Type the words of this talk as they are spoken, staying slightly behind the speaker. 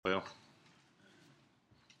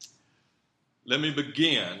Let me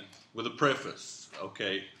begin with a preface,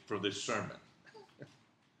 okay, for this sermon.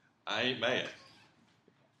 I ain't mad.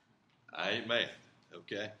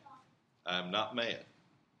 Okay? I'm not mad.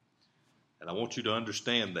 And I want you to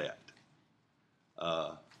understand that.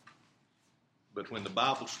 But when the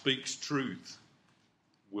Bible speaks truth,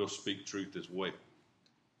 we'll speak truth as well.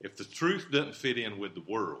 If the truth doesn't fit in with the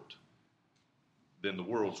world, then the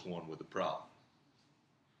world's one with the problem.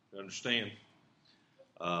 You understand?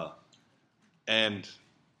 And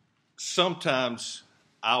sometimes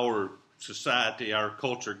our society, our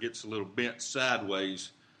culture gets a little bent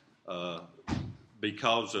sideways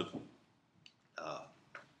because of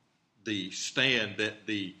the stand that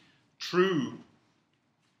the true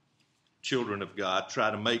children of God try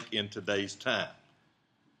to make in today's time.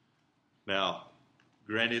 Now,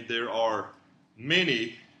 granted, there are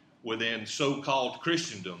many within so-called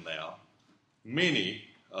Christendom now, many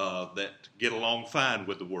that get along fine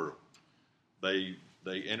with the world. They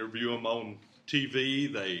interview them on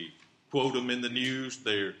TV, they quote them in the news,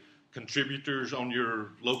 they're contributors on your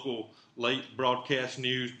local late broadcast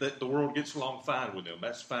news. That the world gets along fine with them.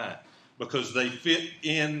 That's fine because they fit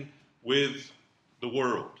in with the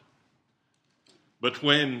world. But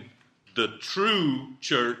when the true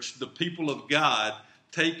church, the people of God,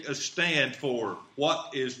 take a stand for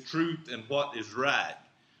what is truth and what is right,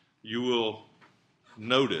 you will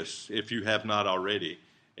notice, if you have not already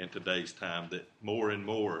in today's time, that more and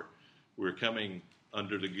more we're coming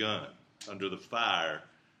under the gun, under the fire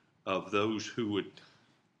of those who would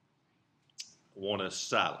want us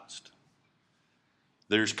silenced.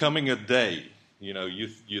 There's coming a day,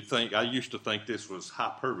 you think, I used to think this was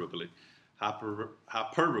hyperbole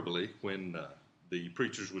when the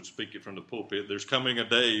preachers would speak it from the pulpit. There's coming a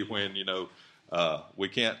day when, we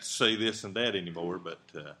can't say this and that anymore, but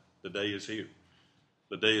the day is here.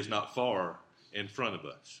 The day is not far in front of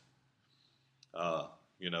us.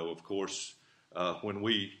 Of course, when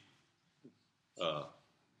we,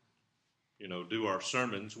 do our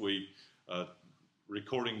sermons, we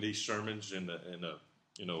recording these sermons in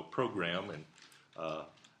a program, and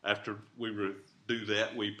after we do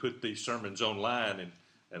that, we put these sermons online,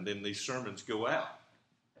 and then these sermons go out,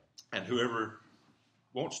 and whoever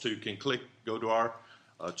wants to can go to our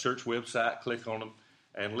church website, click on them,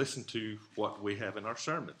 and listen to what we have in our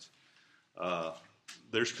sermons.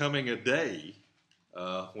 There's coming a day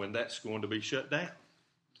when that's going to be shut down.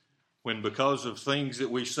 When because of things that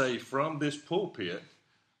we say from this pulpit,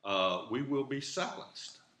 we will be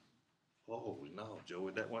silenced. Oh, no,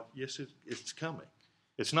 Joey, that one, yes, it's coming.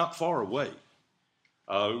 It's not far away.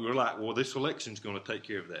 We're like, well, this election's going to take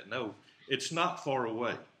care of that. No, it's not far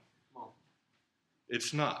away.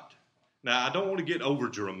 It's not. Now, I don't want to get over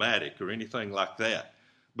dramatic or anything like that,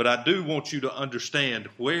 but I do want you to understand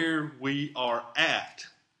where we are at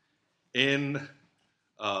in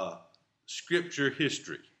Scripture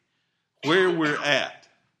history, where we're at.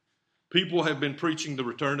 People have been preaching the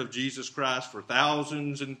return of Jesus Christ for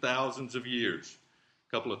thousands and thousands of years,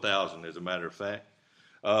 a couple of thousand as a matter of fact.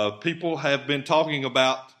 People have been talking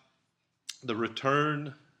about the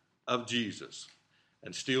return of Jesus,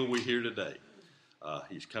 and still we hear today,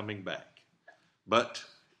 he's coming back. But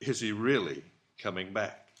is he really coming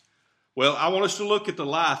back? Well, I want us to look at the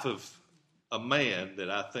life of a man that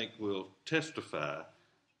I think will testify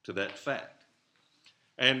to that fact.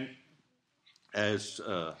 And as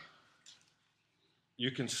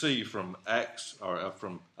you can see from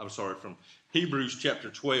from Hebrews chapter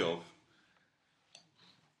 12,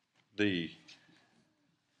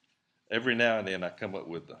 every now and then I come up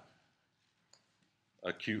with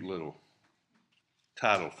a cute little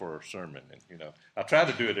title for a sermon, and I try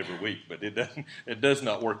to do it every week, but it does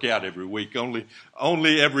not work out every week. Only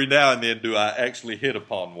every now and then do I actually hit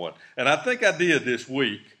upon one. And I think I did this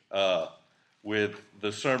week with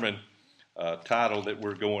the sermon title that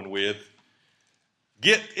we're going with,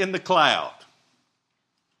 Get in the Cloud.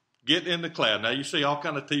 Get in the cloud. Now you see all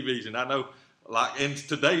kind of TVs, and I know like in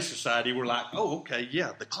today's society we're like, oh, okay,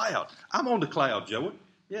 yeah, the cloud. I'm on the cloud, Joey.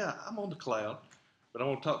 Yeah, I'm on the cloud, but I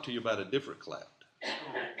want to talk to you about a different cloud.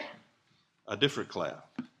 A different cloud.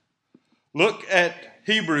 Look at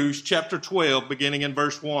Hebrews chapter 12, beginning in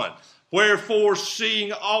verse 1. Wherefore,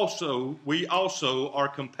 seeing also, we also are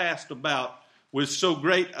compassed about with so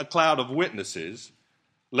great a cloud of witnesses,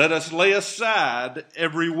 let us lay aside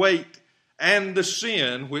every weight and the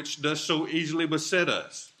sin which does so easily beset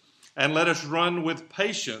us, and let us run with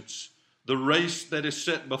patience the race that is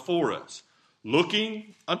set before us,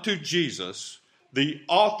 looking unto Jesus, the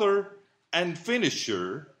author and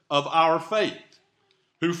finisher of our faith,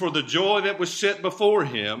 who for the joy that was set before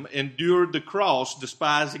him endured the cross,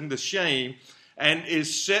 despising the shame, and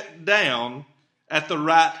is set down at the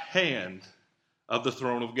right hand of the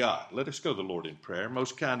throne of God. Let us go to the Lord in prayer.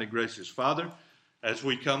 Most kind and gracious Father, as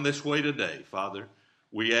we come this way today, Father,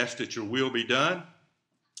 we ask that your will be done,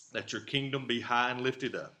 that your kingdom be high and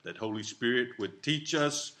lifted up, that Holy Spirit would teach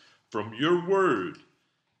us from your word,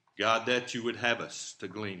 God, that you would have us to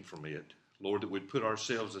glean from it. Lord, that we'd put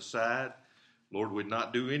ourselves aside. Lord, we'd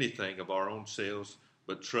not do anything of our own selves,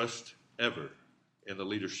 but trust ever in the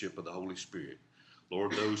leadership of the Holy Spirit.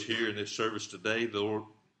 Lord, those here in this service today, Lord,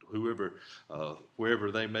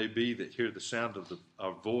 wherever they may be that hear the sound of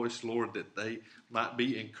our voice, Lord, that they might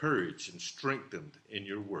be encouraged and strengthened in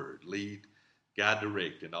your word. Lead, guide,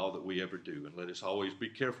 direct in all that we ever do. And let us always be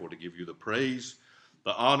careful to give you the praise,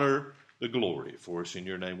 the honor, the glory. For us in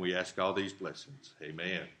your name we ask all these blessings.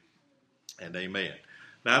 Amen and amen.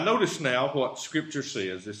 Now notice now what Scripture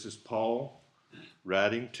says. This is Paul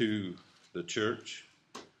writing to the church.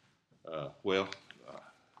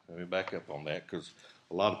 Let me back up on that, because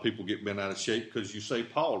a lot of people get bent out of shape because you say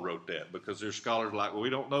Paul wrote that, because there's scholars like, well, we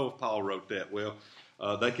don't know if Paul wrote that. Well,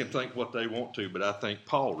 they can think what they want to, but I think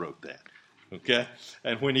Paul wrote that. Okay?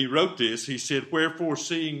 And when he wrote this, he said, wherefore,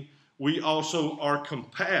 seeing we also are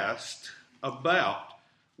compassed about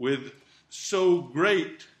with so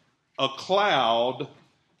great a cloud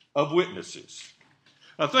of witnesses.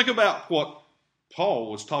 Now think about what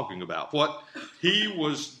Paul was talking about, what he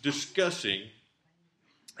was discussing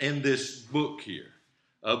in this book here.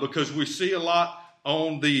 Because we see a lot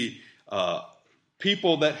on the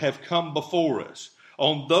people that have come before us,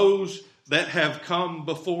 on those that have come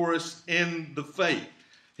before us in the faith.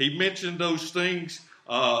 He mentioned those things.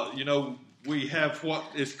 We have what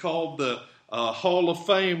is called the Hall of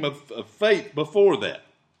Fame of faith before that.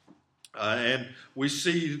 And we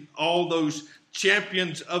see all those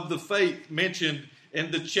champions of the faith mentioned in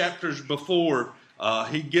the chapters before.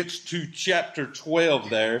 He gets to chapter 12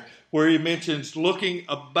 there, where he mentions looking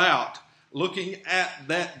at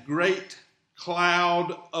that great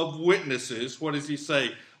cloud of witnesses. What does he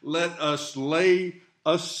say? Let us lay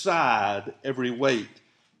aside every weight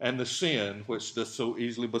and the sin which does so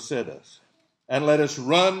easily beset us. And let us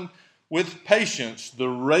run with patience the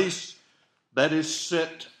race that is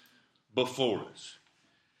set before us.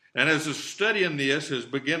 And as a study in this has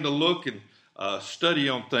begun to look and study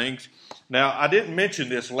on things. Now, I didn't mention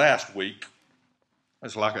this last week.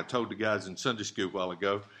 It's like I told the guys in Sunday school a while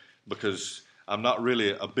ago, because I'm not really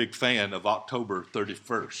a big fan of October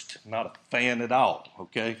 31st. Not a fan at all,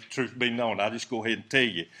 okay? Truth be known, I just go ahead and tell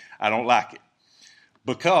you, I don't like it.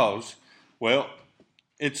 Because, well,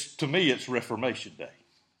 to me, it's Reformation Day.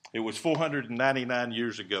 It was 499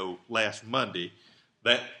 years ago, last Monday,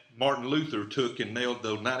 that Martin Luther took and nailed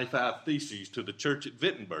those 95 Theses to the church at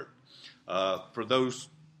Wittenberg. For those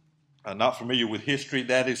not familiar with history,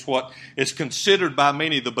 that is what is considered by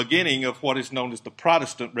many the beginning of what is known as the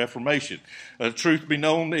Protestant Reformation. Truth be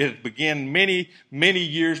known, it began many, many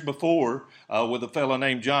years before with a fellow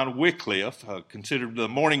named John Wycliffe, considered the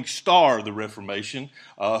morning star of the Reformation,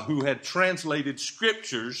 who had translated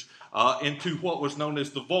scriptures into what was known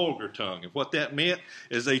as the vulgar tongue. And what that meant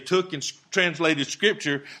is they took and translated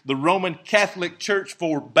Scripture. The Roman Catholic Church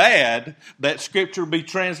forbade that Scripture be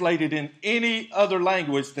translated in any other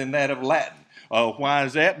language than that of Latin. Why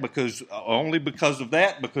is that? Because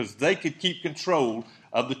they could keep control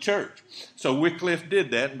of the church. So Wycliffe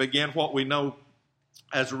did that and began what we know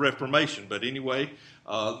as a Reformation. But anyway,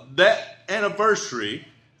 that anniversary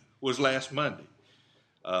was last Monday.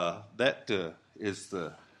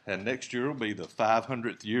 And next year will be the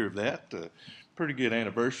 500th year of that. Pretty good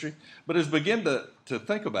anniversary. But as I begin to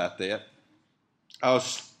think about that, I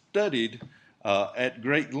studied at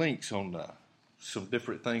great lengths on some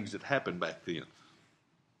different things that happened back then.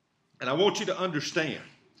 And I want you to understand.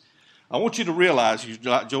 I want you to realize,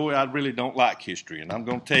 Joey, I really don't like history. And I'm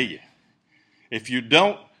going to tell you, if you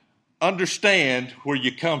don't understand where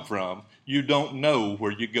you come from, you don't know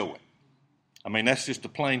where you're going. I mean, that's just a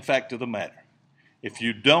plain fact of the matter. If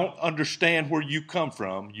you don't understand where you come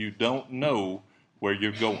from, you don't know where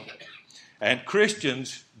you're going. And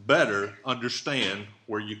Christians better understand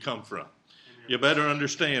where you come from. You better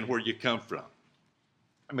understand where you come from.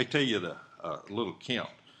 Let me tell you the little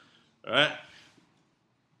count. All right?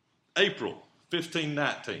 April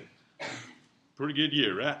 1519. Pretty good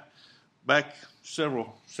year, right? Back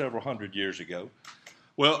several hundred years ago.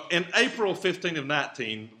 Well, in April 15 of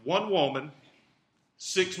 19, one woman,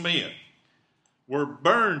 6 men were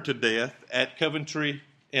burned to death at Coventry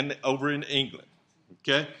over in England.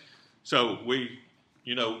 Okay? So we,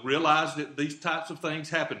 realized that these types of things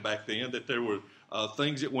happened back then, that there were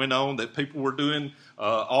things that went on, that people were doing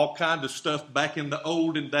all kinds of stuff back in the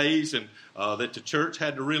olden days, and that the church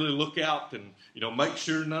had to really look out and make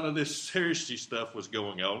sure none of this heresy stuff was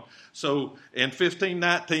going on. So in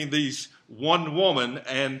 1519, these one woman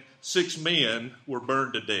and 6 men were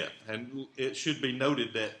burned to death. And it should be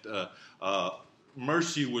noted that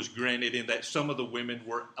mercy was granted in that some of the women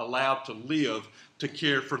were allowed to live to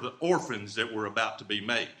care for the orphans that were about to be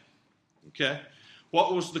made. Okay?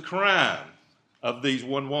 What was the crime of these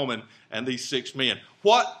one woman and these 6 men?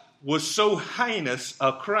 What was so heinous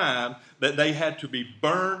a crime that they had to be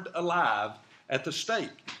burned alive at the stake?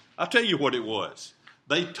 I'll tell you what it was.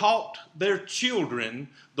 They taught their children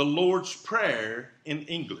the Lord's Prayer in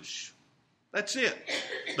English. That's it.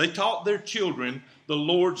 They taught their children the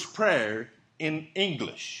Lord's Prayer in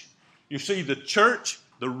English. You see, the church,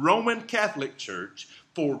 the Roman Catholic Church,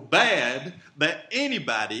 forbade that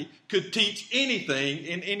anybody could teach anything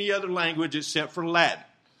in any other language except for Latin.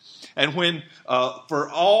 And when, for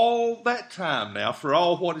all that time now, for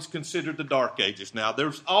all what is considered the Dark Ages now,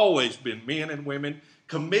 there's always been men and women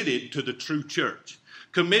committed to the true church,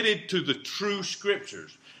 committed to the true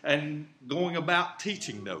scriptures, and going about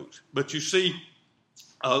teaching those. But you see,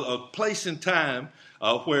 a place in time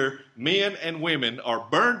where men and women are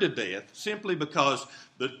burned to death simply because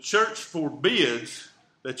the church forbids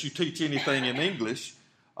that you teach anything in English.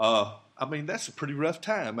 That's a pretty rough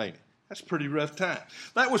time, ain't it? That's a pretty rough time.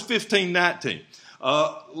 That was 1519.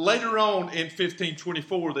 Later on in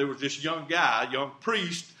 1524, there was this young guy, young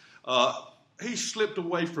priest. He slipped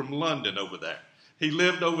away from London over there. He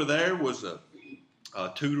lived over there, was a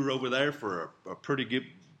tutor over there for a pretty good,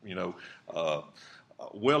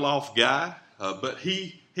 well-off guy. But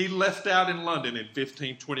he left out in London in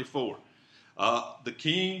 1524. The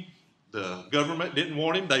king, the government didn't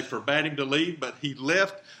want him. They forbade him to leave, but he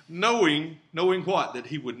left knowing what? That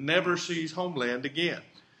he would never see his homeland again.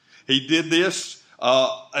 He did this,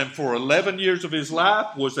 and for 11 years of his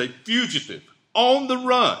life was a fugitive, on the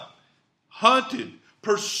run, hunted,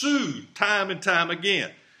 pursued time and time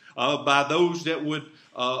again by those that would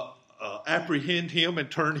apprehend him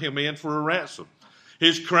and turn him in for a ransom.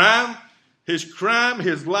 His crime,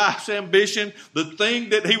 his life's ambition, the thing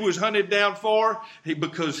that he was hunted down for,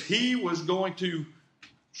 because he was going to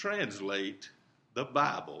translate the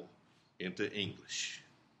Bible into English.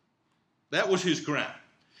 That was his crime.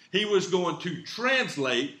 He was going to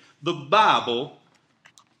translate the Bible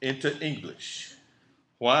into English.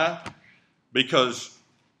 Why? Because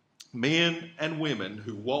men and women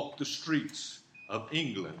who walked the streets of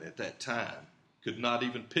England at that time could not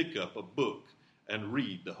even pick up a book and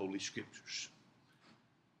read the Holy Scriptures.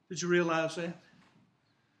 Did you realize that?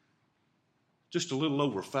 Just a little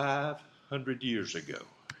over 500 years ago,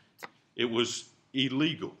 it was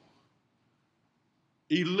illegal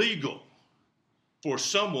for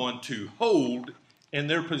someone to hold in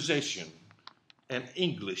their possession an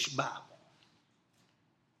English Bible.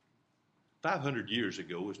 500 years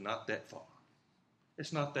ago is not that far.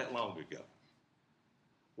 It's not that long ago.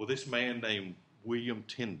 Well, this man named William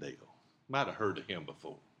Tyndale, might have heard of him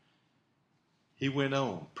before. He went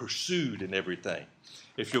on, pursued and everything.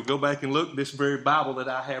 If you'll go back and look, this very Bible that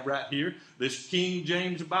I have right here, this King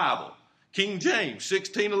James Bible, King James,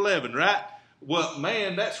 1611, right? Well,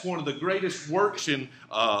 man, that's one of the greatest works in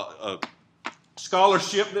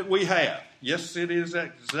scholarship that we have. Yes, it is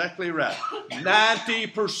exactly right.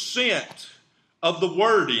 90% of the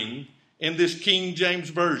wording in this King James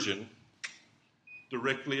Version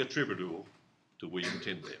directly attributable to William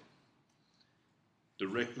Tyndale.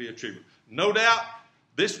 Directly attributable. No doubt,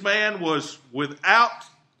 this man was, without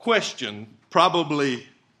question, probably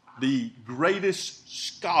the greatest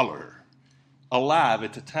scholar alive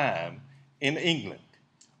at the time in England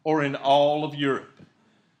or in all of Europe.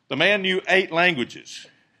 The man knew 8 languages.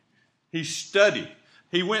 He studied.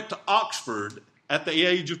 He went to Oxford at the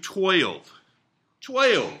age of 12.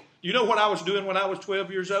 12. You know what I was doing when I was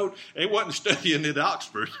 12 years old? It wasn't studying at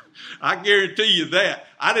Oxford. I guarantee you that.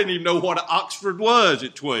 I didn't even know what Oxford was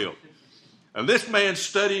at 12. And this man's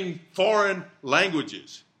studying foreign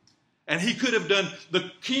languages. And he could have done,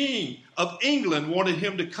 the king of England wanted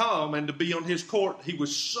him to come and to be on his court. He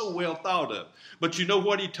was so well thought of. But you know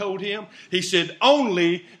what he told him? He said,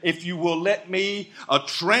 only if you will let me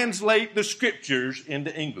translate the scriptures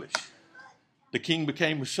into English. The king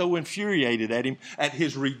became so infuriated at him, at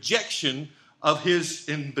his rejection of his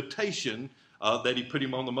invitation, that he put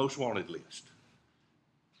him on the most wanted list.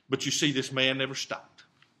 But you see, this man never stopped.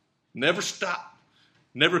 Never stopped.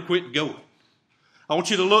 Never quit going. I want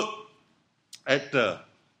you to look at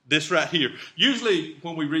this right here. Usually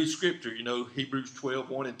when we read Scripture, Hebrews 12,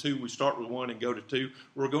 1 and 2, we start with 1 and go to 2.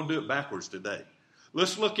 We're going to do it backwards today.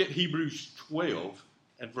 Let's look at Hebrews 12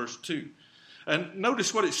 and verse 2. And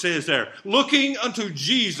notice what it says there. Looking unto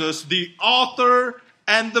Jesus, the author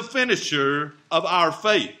and the finisher of our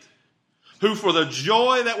faith, who for the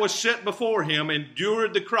joy that was set before him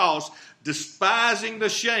endured the cross, despising the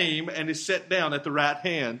shame, and is set down at the right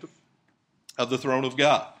hand of the throne of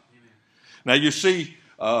God. Amen. Now you see,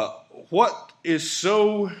 what is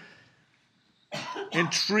so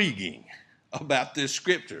intriguing about this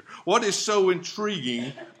scripture? What is so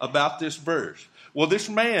intriguing about this verse? Well, this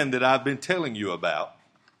man that I've been telling you about,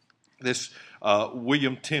 this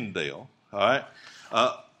William Tyndale, all right,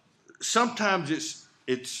 sometimes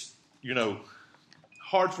it's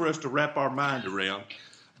hard for us to wrap our mind around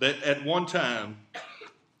that at one time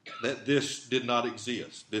that this did not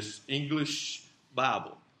exist. This English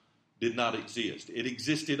Bible did not exist. It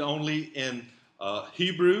existed only in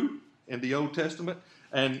Hebrew in the Old Testament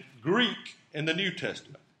and Greek in the New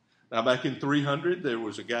Testament. Now, back in 300, there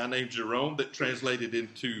was a guy named Jerome that translated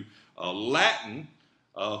into Latin,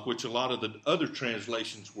 which a lot of the other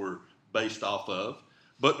translations were based off of.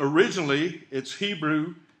 But originally, it's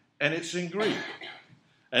Hebrew and it's in Greek.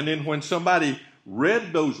 And then when somebody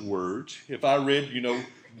read those words, if I read,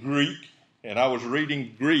 Greek, and I was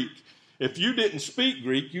reading Greek, if you didn't speak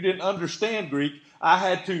Greek, you didn't understand Greek, I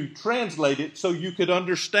had to translate it so you could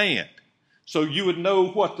understand, so you would know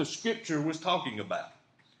what the scripture was talking about.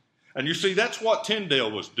 And you see, that's what Tyndale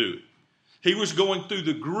was doing. He was going through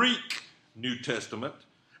the Greek New Testament,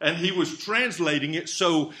 and he was translating it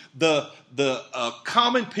so the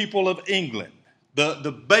common people of England,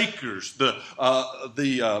 the bakers, the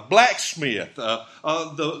blacksmith,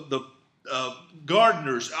 the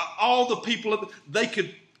gardeners, all the people, they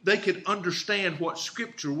could understand what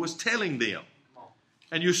Scripture was telling them.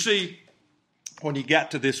 And you see, when he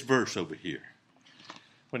got to this verse over here,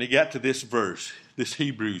 when he got to this verse, this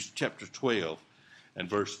Hebrews chapter 12 and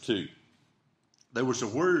verse 2, there was a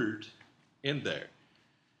word in there,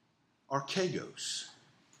 archegos.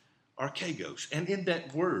 Archegos. And in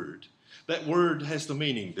that word has the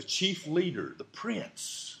meaning, the chief leader, the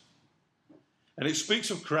prince. And it speaks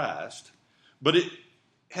of Christ, but it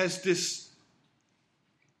has this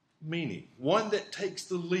meaning, one that takes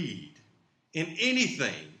the lead in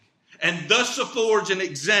anything and thus affords an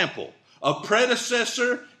example, a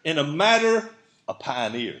predecessor in a matter, a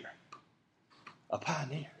pioneer. A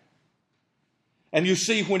pioneer. And you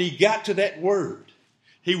see, when he got to that word,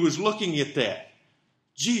 he was looking at that.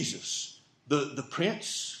 Jesus, the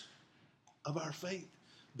Prince of our faith,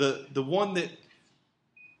 the one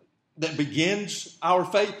that begins our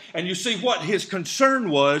faith. And you see what his concern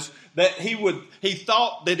was, that he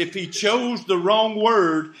thought that if he chose the wrong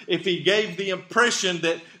word, if he gave the impression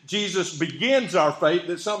that Jesus begins our faith,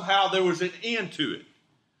 that somehow there was an end to it.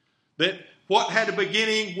 That what had a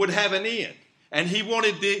beginning would have an end. And he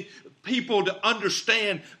wanted the people to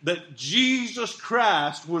understand that Jesus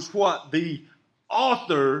Christ was what? The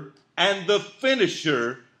author and the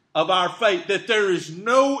finisher of our faith. That there is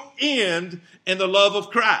no end in the love of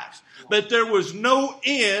Christ. That there was no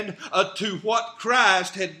end to what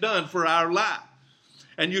Christ had done for our life.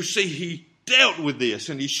 And you see, he dealt with this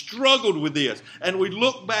and he struggled with this. And we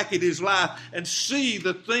look back at his life and see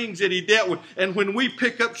the things that he dealt with. And when we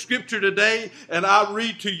pick up scripture today and I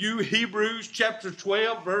read to you Hebrews chapter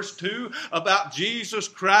 12 verse 2 about Jesus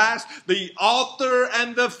Christ, the author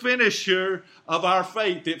and the finisher of our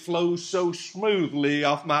faith, it flows so smoothly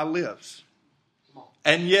off my lips.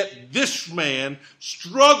 And yet this man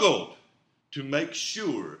struggled to make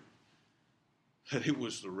sure that it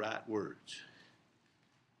was the right words.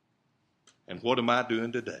 And what am I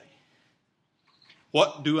doing today?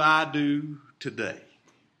 What do I do today?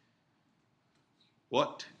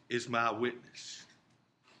 What is my witness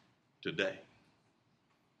today?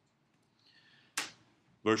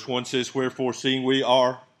 Verse 1 says, wherefore seeing we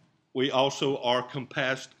also are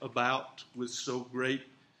compassed about with so great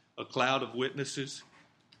a cloud of witnesses,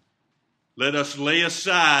 let us lay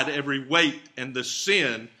aside every weight and the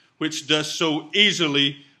sin which does so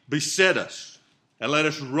easily beset us. And let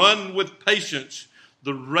us run with patience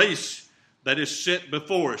the race that is set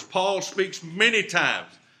before us. Paul speaks many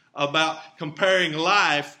times about comparing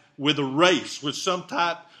life with a race, with some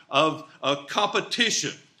type of a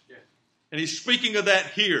competition. Yeah. And he's speaking of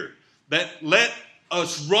that here. That let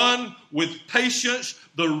us run with patience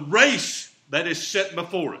the race that is set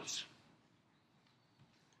before us.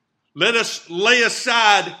 Let us lay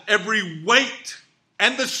aside every weight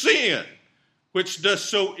and the sin which does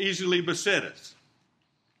so easily beset us.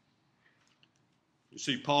 You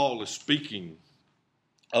see, Paul is speaking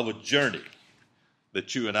of a journey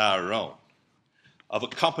that you and I are on, of a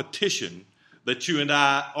competition that you and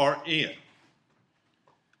I are in.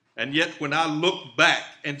 And yet when I look back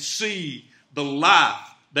and see the life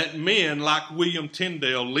that men like William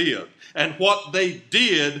Tyndale lived and what they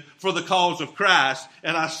did for the cause of Christ,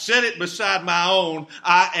 and I set it beside my own,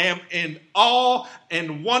 I am in awe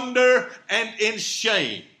and wonder and in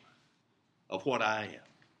shame of what I am,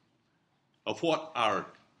 of what our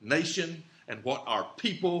nation and what our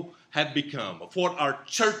people have become, of what our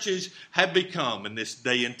churches have become in this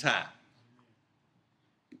day and time.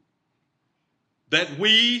 That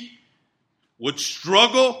we would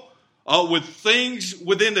struggle with things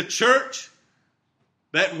within the church,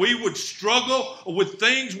 that we would struggle with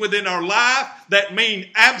things within our life that mean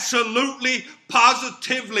absolutely,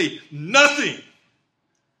 positively nothing.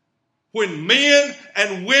 When men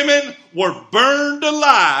and women were burned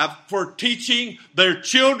alive for teaching their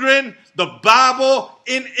children the Bible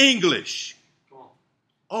in English.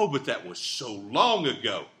 Oh, but that was so long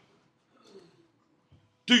ago.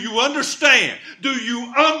 Do you understand? Do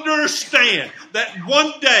you understand that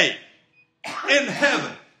one day in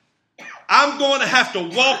heaven, I'm going to have to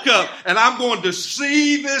walk up and I'm going to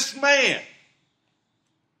see this man?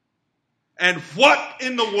 And what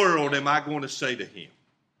in the world am I going to say to him?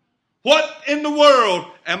 What in the world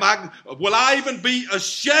will I even be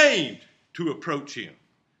ashamed to approach him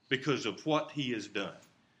because of what he has done?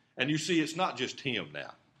 And you see, it's not just him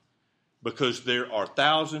now. Because there are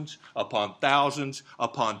thousands upon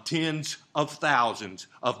tens of thousands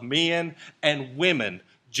of men and women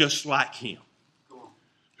just like him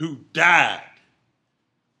who died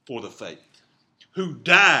for the faith, who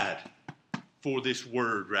died for this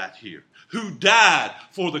word right here, who died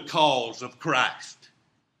for the cause of Christ,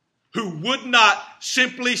 who would not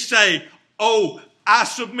simply say, oh, I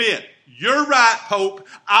submit, you're right, Pope,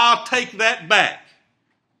 I'll take that back.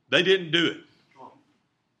 They didn't do it.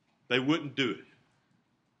 They wouldn't do it.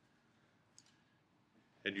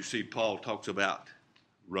 And you see, Paul talks about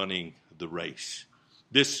running the race.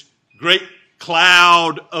 This great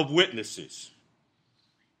cloud of witnesses.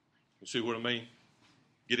 You see what I mean?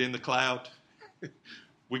 Get in the cloud.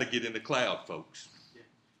 We've got to get in the cloud, folks.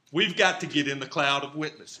 We've got to get in the cloud of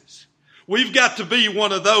witnesses. We've got to be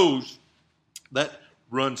one of those that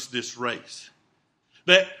runs this race,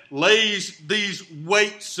 that lays these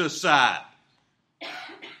weights aside,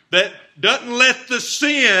 that doesn't let the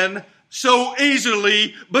sin so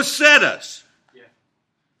easily beset us. Yeah.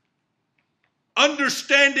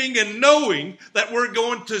 Understanding and knowing that we're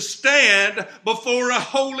going to stand before a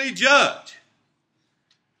holy judge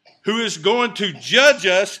who is going to judge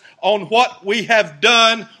us on what we have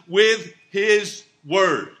done with his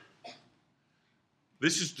word.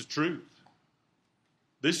 This is the truth.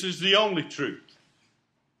 This is the only truth.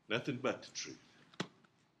 Nothing but the truth.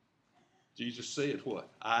 Jesus said what?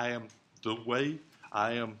 I am the way,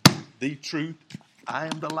 I am the truth, I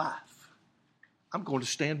am the life. I'm going to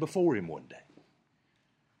stand before him one day.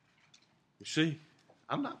 You see,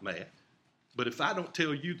 I'm not mad. But if I don't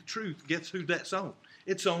tell you the truth, guess who that's on?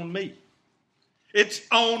 It's on me. It's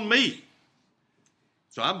on me.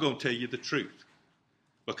 So I'm going to tell you the truth.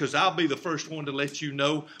 Because I'll be the first one to let you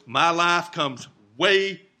know my life comes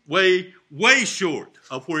way, way, way short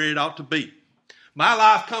of where it ought to be. My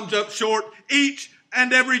life comes up short each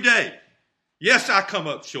and every day. Yes, I come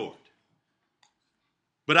up short.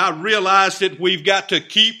 But I realize that we've got to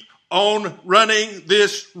keep on running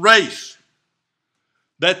this race.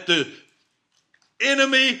 That the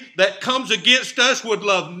enemy that comes against us would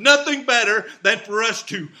love nothing better than for us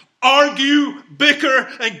to argue, bicker,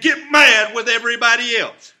 and get mad with everybody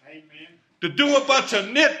else. To do a bunch of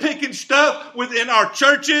nitpicking stuff within our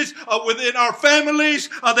churches, within our families,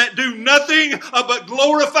 that do nothing but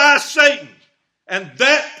glorify Satan. And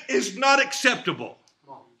that is not acceptable.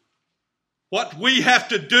 What we have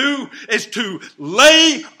to do is to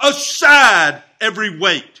lay aside every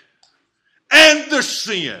weight and the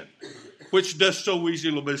sin, which does so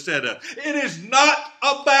easily beset us. It is not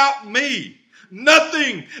about me.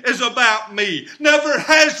 Nothing is about me. Never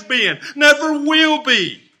has been. Never will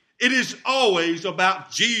be. It is always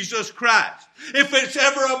about Jesus Christ. If it's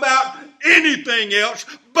ever about anything else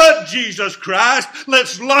but Jesus Christ,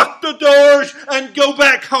 let's lock the doors and go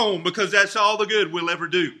back home, because that's all the good we'll ever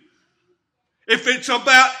do. If it's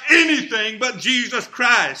about anything but Jesus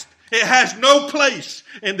Christ, it has no place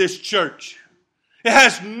in this church. It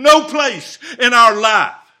has no place in our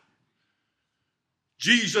life.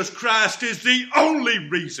 Jesus Christ is the only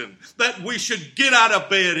reason that we should get out of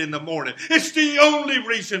bed in the morning. It's the only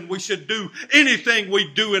reason we should do anything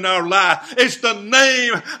we do in our life. It's the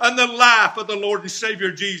name and the life of the Lord and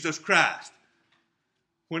Savior Jesus Christ.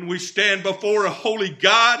 When we stand before a holy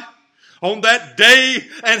God, on that day,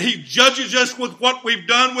 and He judges us with what we've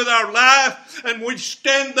done with our life, and we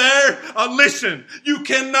stand there. Listen, you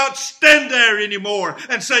cannot stand there anymore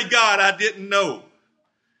and say, God, I didn't know.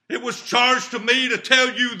 It was charged to me to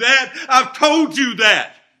tell you that. I've told you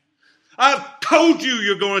that. I've told you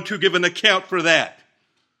you're going to give an account for that.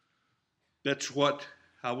 That's what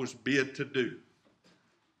I was bid to do.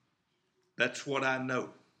 That's what I know.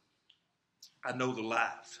 I know the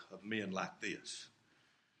lives of men like this.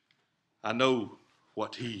 I know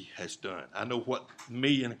what He has done. I know what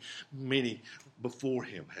me and many before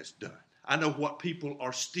Him has done. I know what people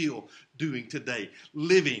are still doing today,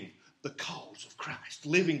 living the cause of Christ,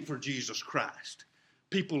 living for Jesus Christ.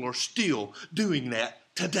 People are still doing that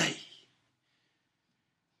today.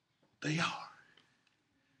 They are.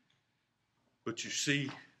 But you see,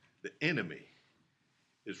 the enemy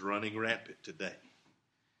is running rampant today.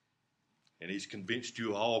 And he's convinced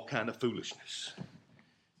you of all kind of foolishness.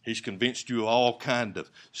 He's convinced you of all kind of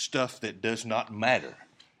stuff that does not matter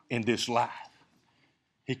in this life.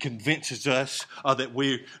 He convinces us that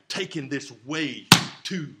we're taking this way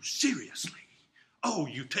too seriously. Oh,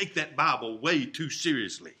 you take that Bible way too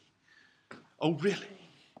seriously. Oh, really?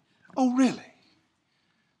 Oh, really?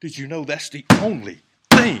 Did you know that's the only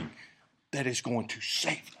thing that is going to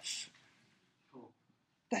save us?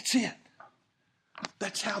 That's it.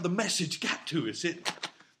 That's how the message got to us.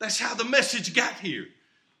 That's how the message got here.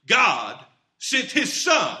 God sent His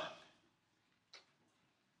Son.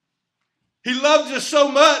 He loves us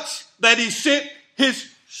so much that He sent His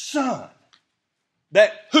Son.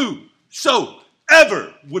 That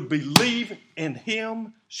whosoever would believe in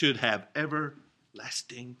Him should have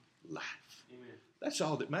everlasting life. Amen. That's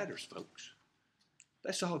all that matters, folks.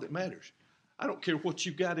 That's all that matters. I don't care what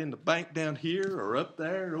you got in the bank down here or up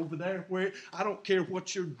there or over there. I don't care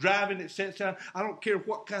what you're driving that sets down. I don't care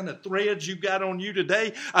what kind of threads you got on you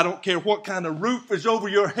today. I don't care what kind of roof is over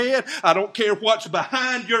your head. I don't care what's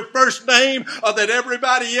behind your first name or that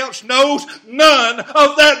everybody else knows. None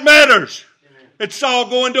of that matters. Amen. It's all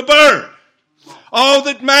going to burn. All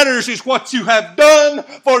that matters is what you have done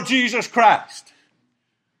for Jesus Christ.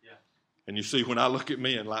 And you see, when I look at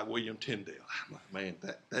men like William Tyndale, I'm like, man,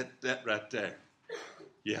 that right there,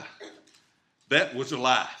 yeah, that was a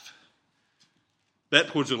life.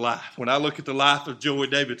 That was a life. When I look at the life of Joey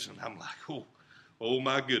Davidson, I'm like, oh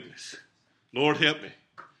my goodness. Lord, help me.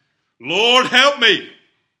 Lord, help me.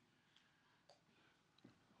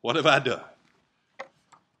 What have I done?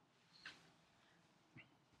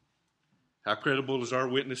 How credible is our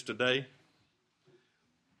witness today?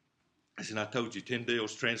 As I told you,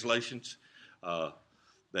 Tyndale's translations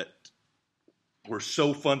that were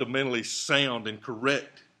so fundamentally sound and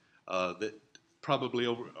correct that probably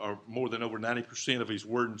more than over 90% of his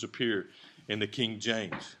words appear in the King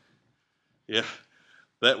James. Yeah,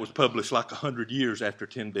 that was published like 100 years after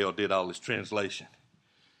Tyndale did all his translation.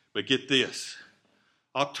 But get this,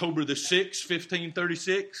 October the 6th,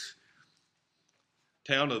 1536,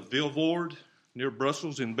 town of Vilvoorde near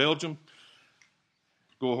Brussels in Belgium.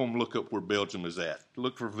 Go home and look up where Belgium is at.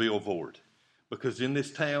 Look for Vilvoorde. Because in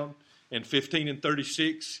this town, in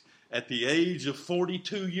 1536, at the age of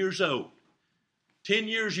 42 years old, 10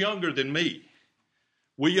 years younger than me,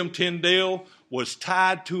 William Tyndale was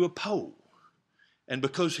tied to a pole. And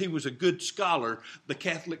because he was a good scholar, the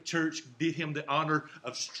Catholic Church did him the honor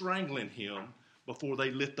of strangling him before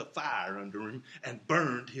they lit the fire under him and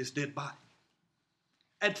burned his dead body.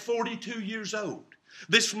 At 42 years old,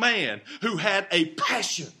 this man who had a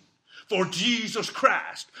passion for Jesus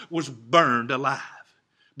Christ was burned alive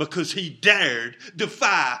because he dared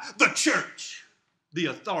defy the church, the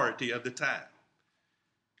authority of the time.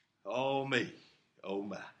 Oh me, oh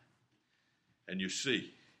my. And you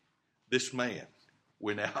see, this man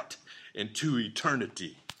went out into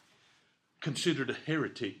eternity, considered a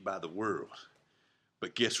heretic by the world.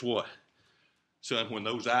 But guess what? Son, when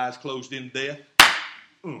those eyes closed in death,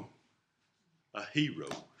 a hero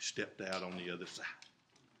stepped out on the other side.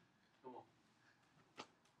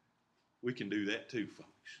 We can do that too, folks.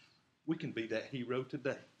 We can be that hero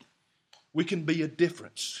today. We can be a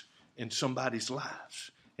difference in somebody's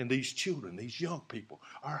lives. And these children, these young people,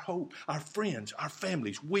 our hope, our friends, our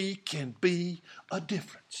families, we can be a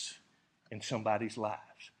difference in somebody's lives.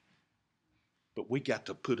 But we got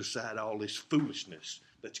to put aside all this foolishness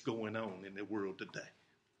that's going on in the world today.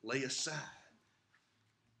 Lay aside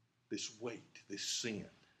this weight, this sin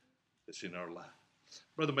that's in our life.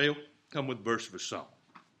 Brother Mayo, come with a verse of a song.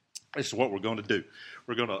 This is what we're going to do.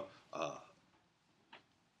 We're going to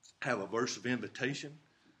have a verse of invitation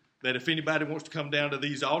that if anybody wants to come down to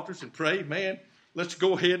these altars and pray, man, let's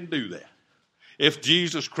go ahead and do that. If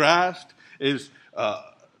Jesus Christ is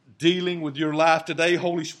dealing with your life today.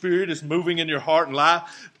 Holy Spirit is moving in your heart and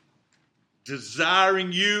life,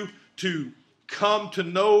 desiring you to come to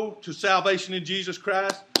know to salvation in Jesus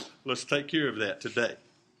Christ. Let's take care of that today.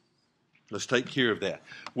 Let's take care of that.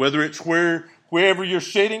 Whether it's wherever you're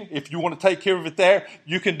sitting, if you want to take care of it there,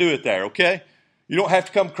 you can do it there, okay? You don't have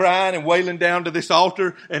to come crying and wailing down to this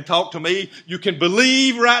altar and talk to me. You can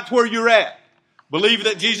believe right where you're at. Believe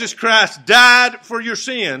that Jesus Christ died for your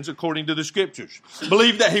sins according to the Scriptures.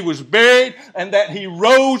 Believe that He was buried and that He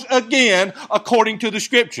rose again according to the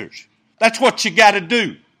Scriptures. That's what you got to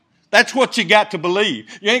do. That's what you got to believe.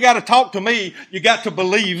 You ain't got to talk to me. You got to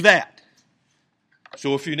believe that.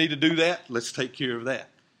 So if you need to do that, let's take care of that.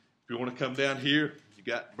 If you want to come down here, you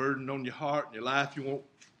got burden on your heart and your life, you want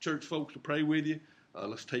church folks to pray with you,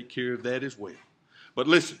 let's take care of that as well. But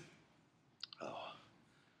listen,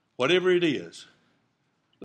 whatever it is,